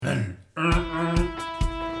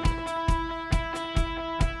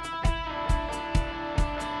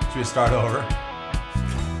we start over?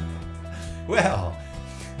 Well,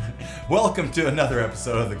 welcome to another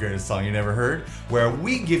episode of The Greatest Song You Never Heard, where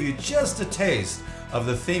we give you just a taste of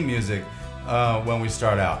the theme music when we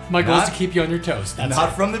start out. My goal is to keep you on your toes. That's not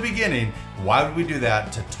it. from the beginning. Why would we do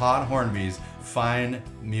that to Todd Hornby's fine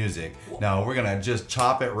music? No, we're going to just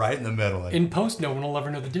chop it right in the middle. In post, no one will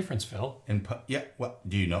ever know the difference, Phil. Yeah, what?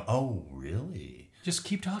 Do you know? Oh, really? Just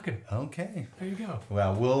keep talking. Okay. There you go.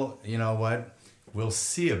 Well, you know what? We'll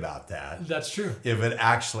see about that. That's true. If it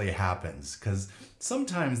actually happens. Because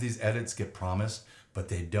sometimes these edits get promised, but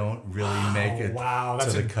they don't really make it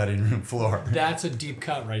to the cutting room floor. That's a deep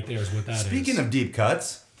cut right there is what that is. Speaking of deep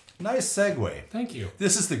cuts, nice segue. Thank you.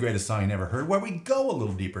 This is The Greatest Song You Never Heard, where we go a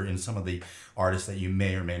little deeper in some of the artists that you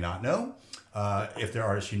may or may not know. If they're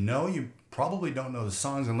artists you know, you probably don't know the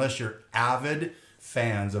songs unless you're avid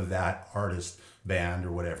fans of that artist, band,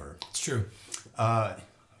 or whatever. It's true.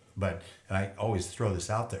 And I always throw this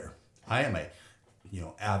out there. I am a,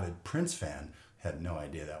 avid Prince fan. Had no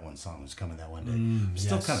idea that one song was coming that one day.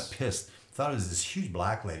 Still kind of pissed. Thought it was this huge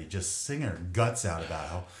black lady just singing her guts out about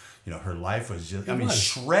how, her life was just,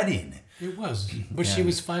 shredding. It was. But she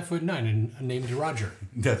was 5'9" and named Roger.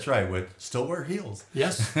 That's right. Would still wear heels.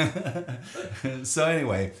 Yes. So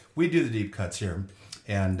anyway, we do the deep cuts here.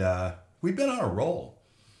 And we've been on a roll.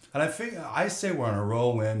 And I say we're on a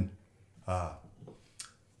roll when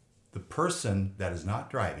the person that is not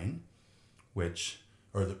driving, that's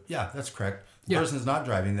correct. The person is not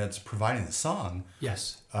driving that's providing the song.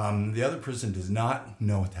 Yes. The other person does not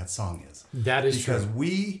know what that song is. That is because true.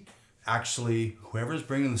 We actually, whoever's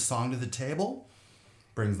bringing the song to the table,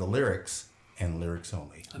 brings the lyrics and lyrics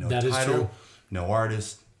only. No that title, is true. No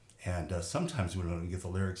artist, and sometimes we don't even get the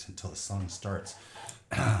lyrics until the song starts.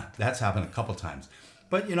 That's happened a couple times.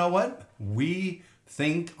 But you know what? We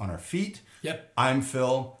think on our feet. Yep. I'm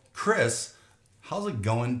Phil. Chris, how's it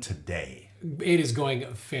going today? It is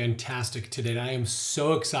going fantastic today. I am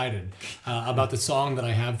so excited about the song that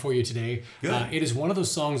I have for you today. Good. It is one of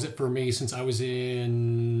those songs that for me, since I was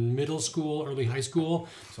in middle school, early high school,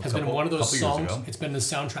 has been one of those songs. It's been the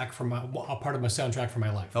soundtrack for a part of my soundtrack for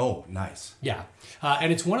my life. Oh, nice. Yeah.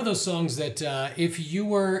 And it's one of those songs that if you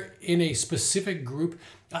were in a specific group,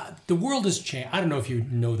 the world has changed. I don't know if you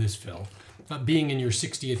know this, Phil. Being in your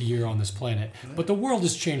 60th year on this planet. But the world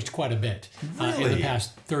has changed quite a bit in the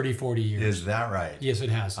past 30, 40 years. Is that right? Yes, it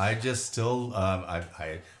has. I just still,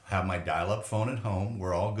 I have my dial-up phone at home.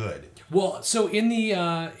 We're all good. Well, so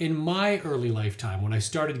in my early lifetime, when I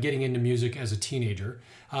started getting into music as a teenager,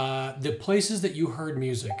 the places that you heard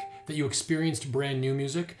music, that you experienced brand new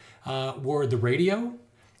music, were the radio,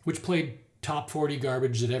 which played top 40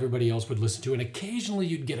 garbage that everybody else would listen to. And occasionally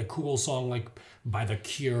you'd get a cool song like by The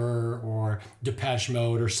Cure or Depeche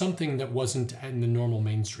Mode or something that wasn't in the normal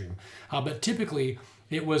mainstream. But typically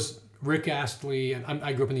it was Rick Astley, and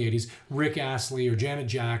I grew up in the 80s, Rick Astley or Janet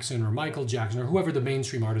Jackson or Michael Jackson or whoever the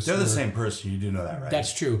mainstream artists were. They're the same person, you do know that, right?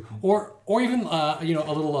 That's true. Or even, a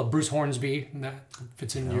little Bruce Hornsby, that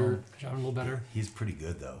fits in your genre a little better. He's pretty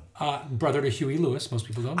good, though. Brother to Huey Lewis, most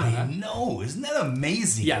people don't know that. I know, isn't that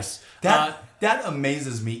amazing? Yes. That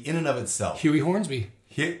amazes me in and of itself. Huey Hornsby.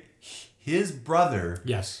 His brother,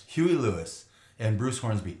 Yes. Huey Lewis, and Bruce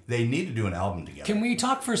Hornsby, they need to do an album together. Can we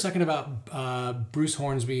talk for a second about Bruce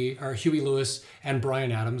Hornsby, or Huey Lewis, and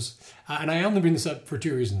Bryan Adams? And I only bring this up for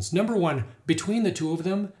two reasons. Number one, between the two of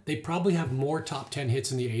them, they probably have more top 10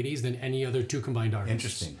 hits in the 80s than any other two combined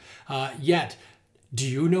artists. Interesting. Yet, do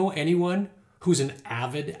you know anyone who's an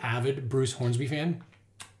avid Bruce Hornsby fan?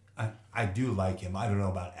 I do like him. I don't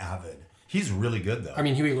know about avid. He's really good, though. I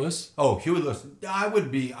mean, Huey Lewis? Oh, Huey Lewis. I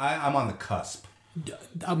would be. I'm on the cusp.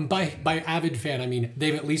 By avid fan, I mean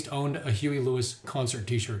they've at least owned a Huey Lewis concert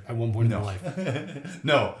T-shirt at one point in their life.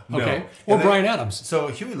 No. Okay. Or Bryan Adams. So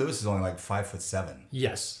Huey Lewis is only like 5'7".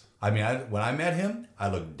 Yes. I mean, when I met him, I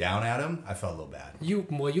looked down at him. I felt a little bad. You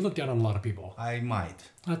look down on a lot of people. I might.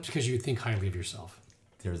 That's because you think highly of yourself.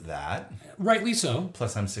 There's that. Rightly so.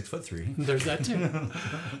 Plus, I'm 6'3". There's that too.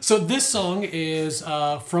 So this song is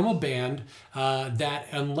from a band that,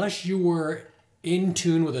 unless you were in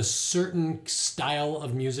tune with a certain style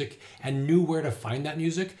of music and knew where to find that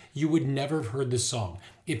music, you would never have heard this song.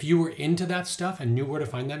 If you were into that stuff and knew where to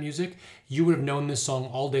find that music, you would have known this song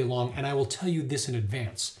all day long. And I will tell you this in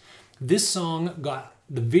advance. The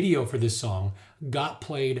video for this song got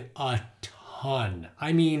played a ton.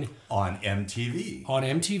 I mean... On MTV. On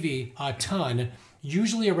MTV, a ton.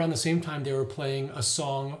 Usually around the same time they were playing a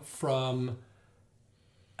song from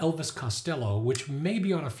Elvis Costello, which may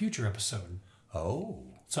be on a future episode. Oh.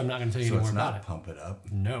 So I'm not going to tell you any more about it. Pump It Up.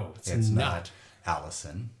 No, It's not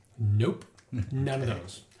Allison. Nope. None of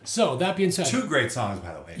those. So, that being said, Two great songs,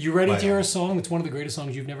 by the way. you ready By to hear a song that's one of the greatest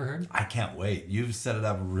songs you've never heard? I can't wait. You've set it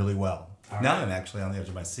up really well. Now I'm actually on the edge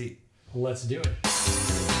of my seat. Let's do it.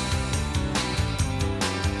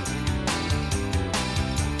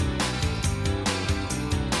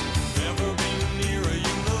 Never been near a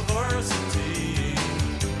university.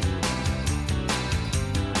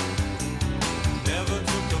 Never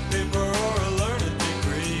took a paper or a learning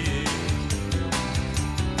degree.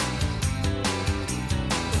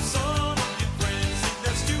 Some of your friends think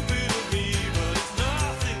that's stupid of me, but it's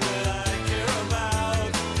nothing that I care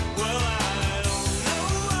about. Well, I don't know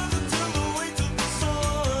how to tell the weight of the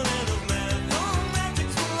sun and of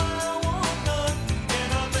mathematics. Well, I want none, and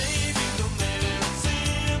I may be the man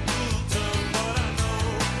simpleton, but I know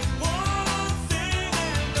one thing,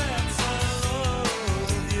 and that's I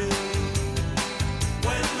love you.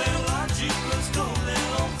 When their logic runs cold and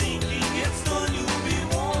all thinking gets done, you'll be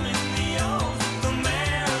warming the arms of the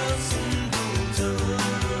man simpleton.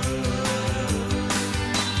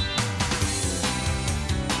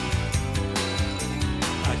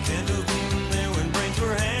 I can't have been there when brains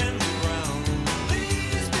were handed round.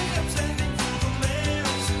 Please be upstanding for the mayor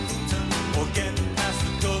of Simpleton, or get past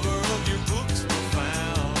the cover of your books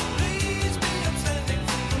profound. Please be upstanding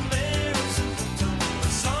for the mayor of Simpleton.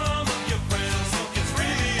 Some of your friends think it's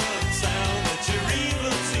really unsound that you're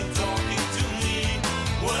even seen talking to me.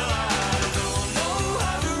 Well, I don't know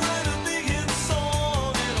how to write a big hit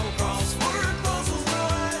song and all crossword puzzles.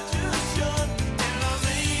 Well, I just shut, and I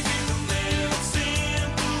may be the mayor of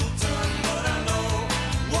Simpleton, but I know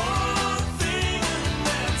one thing, and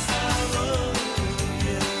that's I love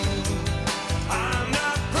you. I'm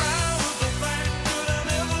not proud of the fact that I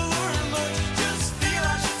never learned much, just feel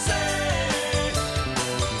I should say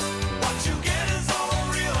what you get is all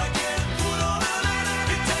real. I can't put on an act,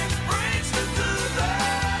 it takes brains to do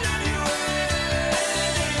that anyway.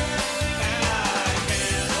 And I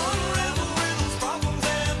can't unravel riddles, problems,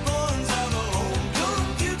 and puns. I'm a home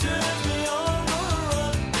computer has me on the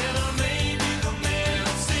run, and I may be the mayor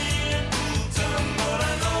of Simpleton, but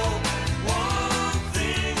I know one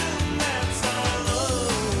thing, and that's I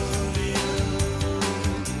love you.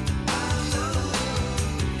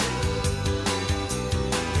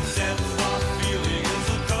 Depth of feeling is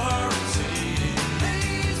a currency.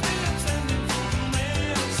 Please be upstanding for the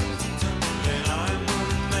mayor of Simpleton, and I'm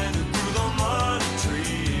the man who grew the money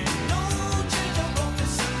tree. No change of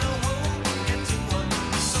focus and no hope of getting one.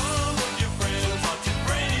 Some of your friends are too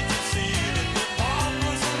brainy to see that they're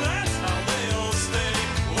paupers, and that's how they all stay.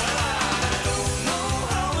 Well, I don't know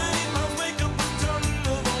how many pounds make up a ton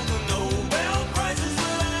of all the Nobel prizes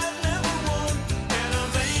that I've never won, and I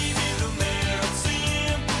may be the mayor of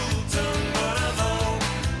Simpleton, but I know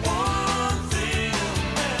one thing,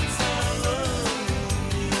 and that's I love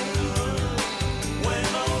you. When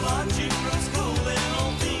all logic runs cold and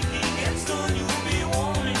all thinking gets done, you'll be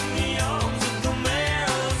warming the arms of the mayor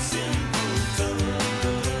of Simpleton.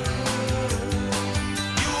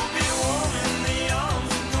 You'll be warming the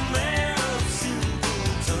arms of the mayor of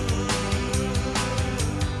Simpleton.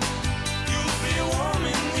 You'll be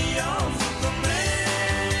warming the arms of the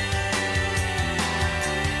mayor.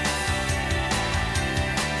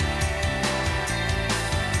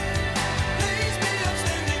 Please be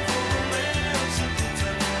upstanding for the mayor of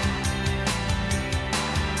Simpleton.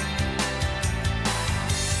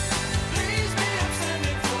 Please be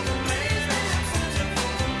upstanding for the mayor of Simpleton,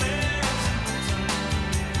 for the mayor of Simpleton.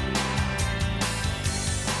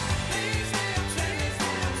 Please be upstanding for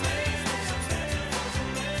the mayor of Simpleton, for the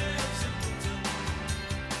mayor of Simpleton.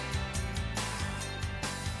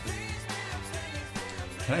 Please be upstanding for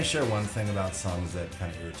the Can I share one thing about songs that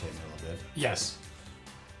kind of irritate me a little bit? Yes.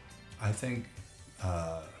 I think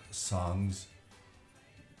songs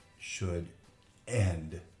should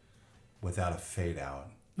end without a fade out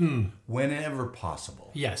whenever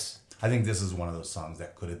possible. Yes. I think this is one of those songs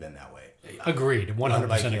that could have been that way. Agreed. 100%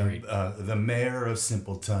 Like, agreed. The mayor of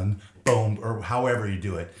Simpleton, boom, or however you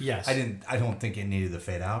do it. Yes. I don't think it needed the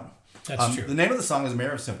fade out. That's true. The name of the song is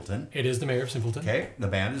Mayor of Simpleton. It is the mayor of Simpleton. Okay. The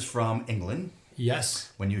band is from England.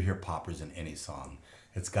 Yes. When you hear poppers in any song,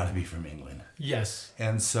 it's got to be from England. Yes.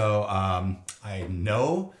 And so I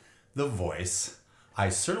know the voice. I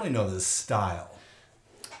certainly know the style.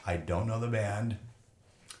 I don't know the band,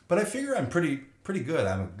 but I figure I'm pretty good.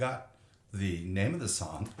 I've got the name of the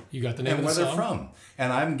song You got the name and of where the they're song? from.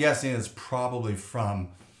 And I'm guessing it's probably from,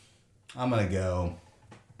 I'm going to go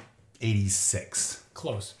 86.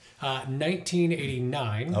 Close.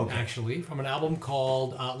 1989, Okay. actually, from an album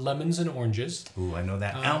called Lemons and Oranges. Ooh, I know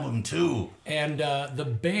that album too. And the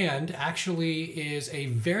band actually is a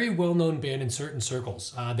very well-known band in certain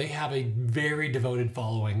circles. They have a very devoted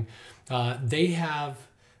following. They have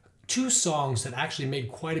two songs that actually made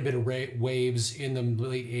quite a bit of waves in the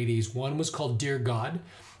late 80s. One was called Dear God,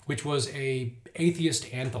 which was a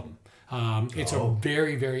atheist anthem. It's a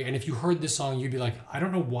very, very, and if you heard this song, you'd be like, I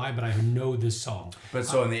don't know why, but I know this song. But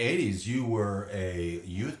so in the 80s, you were a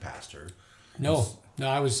youth pastor. No,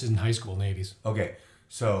 I was in high school in the 80s. Okay,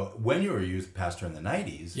 so when you were a youth pastor in the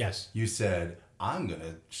 90s, Yes. you said, I'm going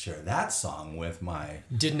to share that song with my...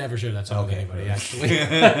 Did never share that song with Okay, anybody, really? actually.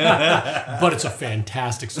 But it's a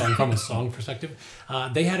fantastic song from a song perspective.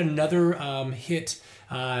 They had another hit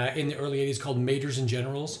in the early 80s called Majors and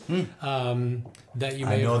Generals that you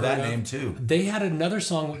may I know have heard that of. name too. They had another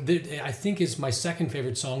song that I think is my second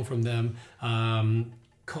favorite song from them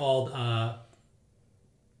called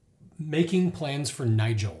Making Plans for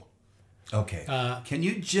Nigel. Okay. Can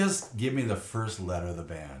you just give me the first letter of the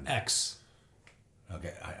band? X.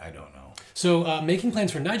 Okay, I don't know. So Making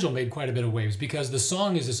Plans for Nigel made quite a bit of waves because the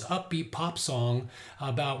song is this upbeat pop song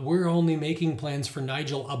about we're only making plans for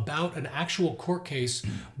Nigel about an actual court case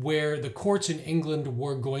where the courts in England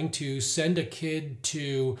were going to send a kid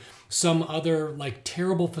to some other like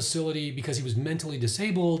terrible facility because he was mentally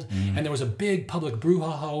disabled and there was a big public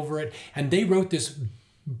brouhaha over it, and they wrote this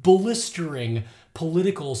blistering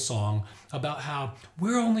political song about how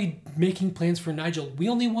we're only making plans for Nigel. We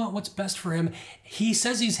only want what's best for him. He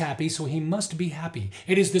says he's happy, so he must be happy.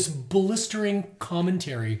 It is this blistering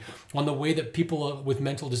commentary on the way that people with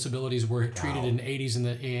mental disabilities were treated in the 80s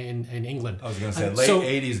in England. I was going to say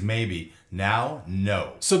late 80s maybe. Now,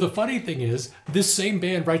 no. So the funny thing is, this same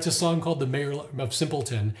band writes a song called The Mayor of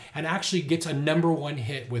Simpleton and actually gets a #1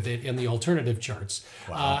 hit with it in the alternative charts.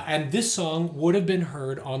 Wow. And this song would have been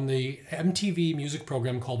heard on the MTV music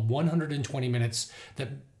program called 120 Minutes that,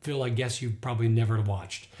 Phil, I guess you probably never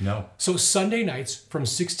watched. No. So Sunday nights from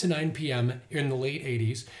 6 to 9 p.m. in the late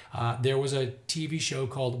 80s, there was a TV show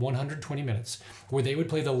called 120 Minutes where they would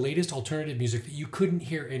play the latest alternative music that you couldn't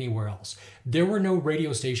hear anywhere else. There were no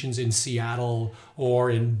radio stations in Seattle or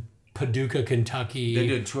in Paducah, Kentucky. They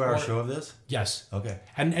did a 2-hour show of this? Yes. Okay.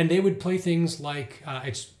 And they would play things like,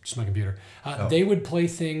 it's just my computer. They would play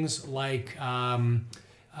things like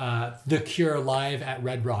The Cure live at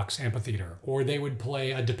Red Rocks Amphitheater, or they would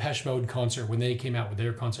play a Depeche Mode concert when they came out with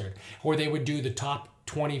their concert, or they would do the top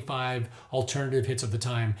 25 alternative hits of the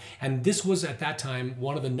time. And this was at that time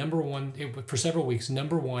one of the #1 for several weeks,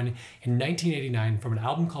 #1 in 1989 from an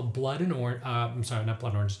album called Blood and Orange. I'm sorry, not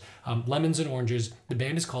Blood and Oranges. Lemons and Oranges. The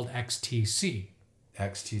band is called XTC.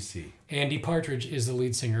 XTC. Andy Partridge is the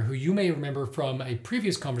lead singer, who you may remember from a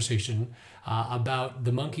previous conversation about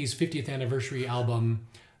the Monkees' 50th anniversary album,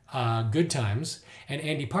 Good Times. And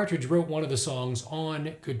Andy Partridge wrote one of the songs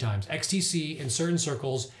on Good Times. XTC in certain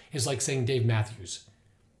circles is like saying Dave Matthews,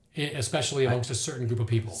 especially amongst a certain group of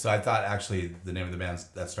people. So I thought actually the name of the band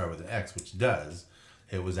that started with an X, which does,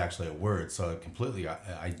 it was actually a word. So completely,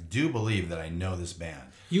 I do believe that I know this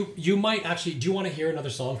band. You might actually, do you want to hear another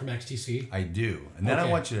song from XTC? I do. And then I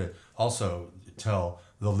Okay. want you to also tell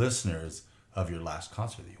the listeners of your last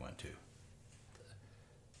concert that you went to.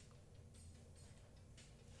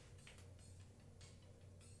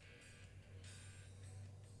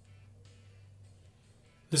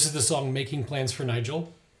 This is the song Making Plans for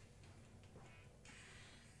Nigel.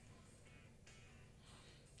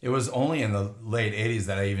 It was only in the late 80s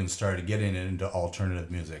that I even started getting into alternative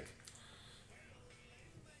music.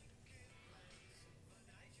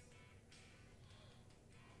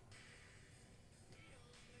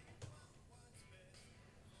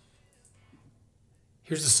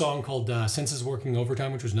 Here's a song called Senses Working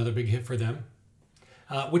Overtime, which was another big hit for them.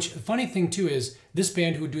 Which, the funny thing too is, this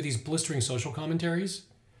band who would do these blistering social commentaries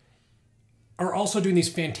are also doing these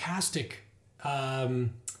fantastic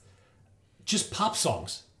just pop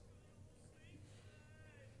songs.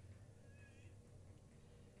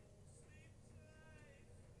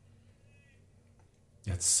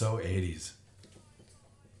 It's so 80s.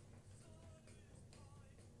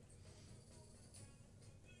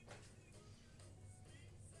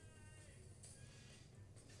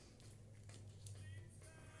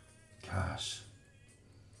 Gosh.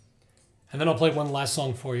 And then I'll play one last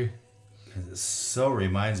song for you. It so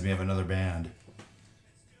reminds me of another band.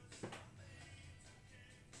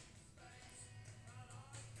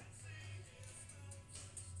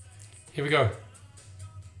 Here we go.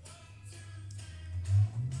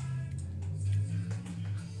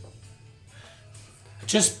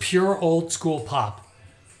 Just pure old school pop.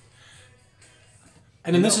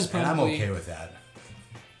 And then this is And I'm probably okay with that.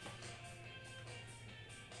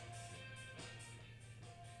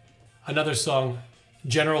 another song,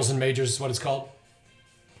 Generals and Majors is what it's called.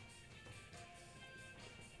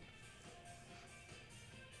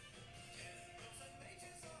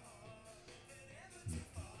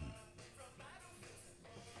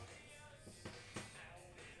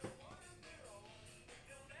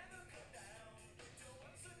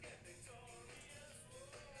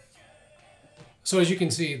 So as you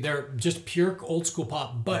can see, they're just pure old school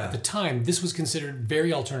pop. But at the time, this was considered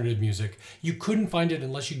very alternative music. You couldn't find it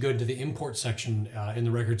unless you go to the import section in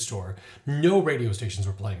the record store. No radio stations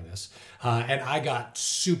were playing this. And I got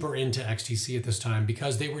super into XTC at this time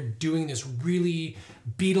because they were doing this really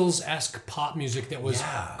Beatles-esque pop music that was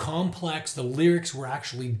complex. The lyrics were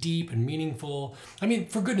actually deep and meaningful. I mean,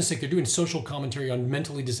 for goodness sake, they're doing social commentary on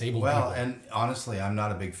mentally disabled people. Well, and honestly, I'm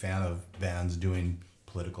not a big fan of bands doing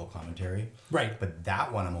political commentary. Right. But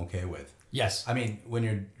that one I'm okay with. Yes. I mean, when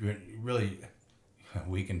you're really,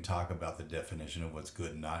 we can talk about the definition of what's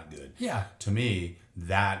good and not good. Yeah. To me,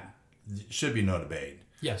 that should be no debate.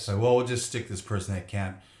 Yes. Like, well, we'll just stick this person that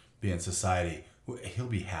can't be in society. He'll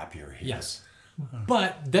be happier here. Yes.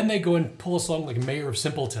 But then they go and pull a song like Mayor of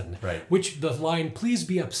Simpleton. Right. Which the line, please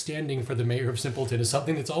be upstanding for the Mayor of Simpleton, is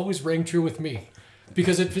something that's always rang true with me.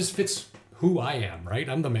 Because it just fits who I am, right?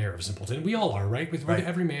 I'm the Mayor of Simpleton. We all are, right? With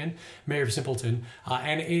every man, Mayor of Simpleton.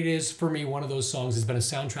 And it is, for me, one of those songs that's been a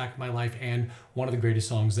soundtrack of my life and one of the greatest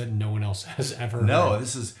songs that no one else has ever No, heard.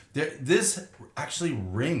 this actually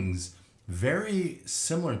rings very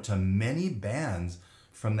similar to many bands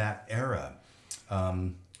from that era.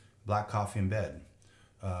 Black Coffee in Bed.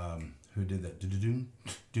 Who did that?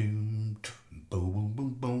 Boom, boom,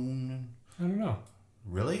 boom, boom. I don't know.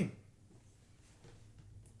 Really?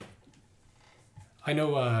 I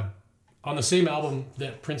know on the same album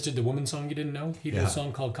that Prince did the Woman song you didn't know, he did Yeah. a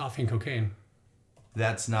song called Coffee and Cocaine.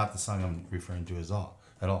 That's not the song I'm referring to at all.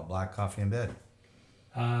 Black Coffee in Bed.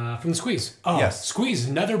 From the Squeeze. Oh, Yes. Squeeze,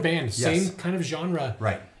 another band, same Yes. kind of genre.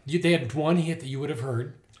 Right. They had one hit that you would have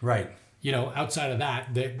heard. Right. You know, outside of that,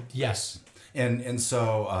 yes. And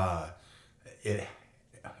so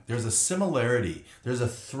there's a similarity. There's a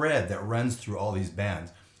thread that runs through all these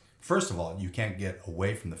bands. First of all, you can't get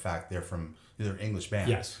away from the fact they're from either English band.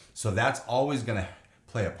 Yes. So that's always going to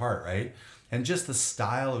play a part, right? And just the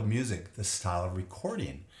style of music, the style of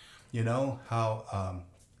recording, you know, how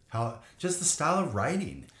just the style of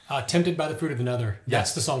writing. Tempted by the Fruit of Another. That's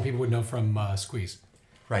Yes. the song people would know from Squeeze.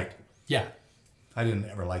 Right. Yeah. I didn't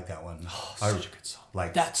ever like that one. Such a good song.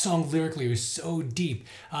 Like That song lyrically was so deep.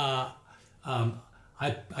 I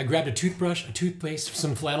grabbed a toothbrush, a toothpaste,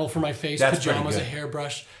 some flannel for my face, That's pretty pajamas, a good.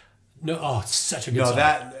 hairbrush. No, it's such a good No, song.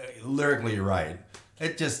 that lyrically, you're right.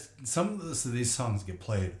 It just some of these songs get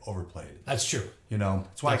overplayed. That's true. You know,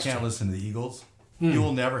 that's why That's I can't true. listen to the Eagles. You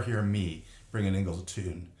will never hear me bring an Eagles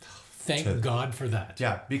tune. Thank God for that.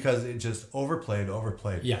 Yeah, because it just overplayed.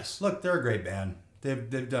 Yes. Look, they're a great band.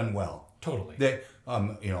 They've done well. Totally. They a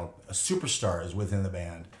superstar is within the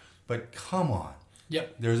band. But come on.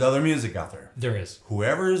 Yep. There's other music out there. There is.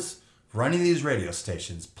 Whoever's running these radio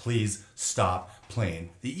stations, please stop playing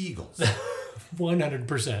the Eagles.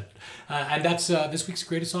 100%. And that's this week's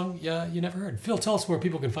greatest song you never heard. Phil, tell us where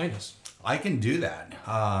people can find us. I can do that.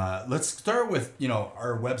 Let's start with,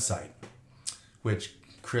 our website, which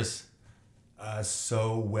Chris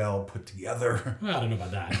so well put together. Well, I don't know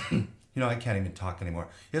about that. I can't even talk anymore.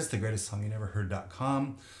 It's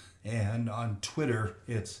thegreatestsongyouneverheard.com. And on Twitter,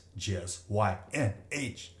 it's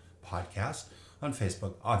GSYNH podcast. On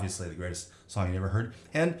Facebook, obviously, The Greatest Song You Never Heard.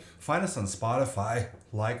 And find us on Spotify,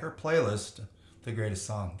 like our playlist, The Greatest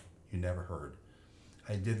Song You Never Heard.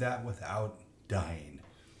 I did that without dying.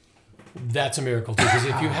 That's a miracle, too, because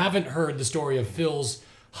if you haven't heard the story of Phil's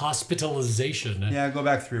hospitalization, Yeah, go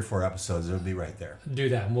back 3 or 4 episodes. It'll be right there. do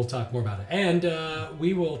that, and we'll talk more about it. And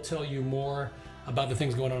we will tell you more about the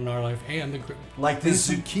things going on in our life and the... Like this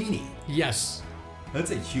zucchini. Yes, That's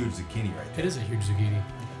a huge zucchini right there. it is a huge zucchini.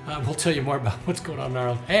 We'll tell you more about what's going on in our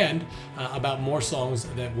life and about more songs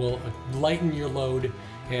that will lighten your load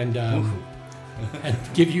and and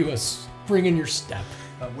give you a spring in your step.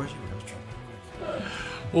 Where's your rose truck?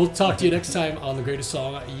 We'll talk to you next time on the Greatest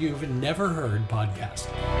Song You've Never Heard podcast.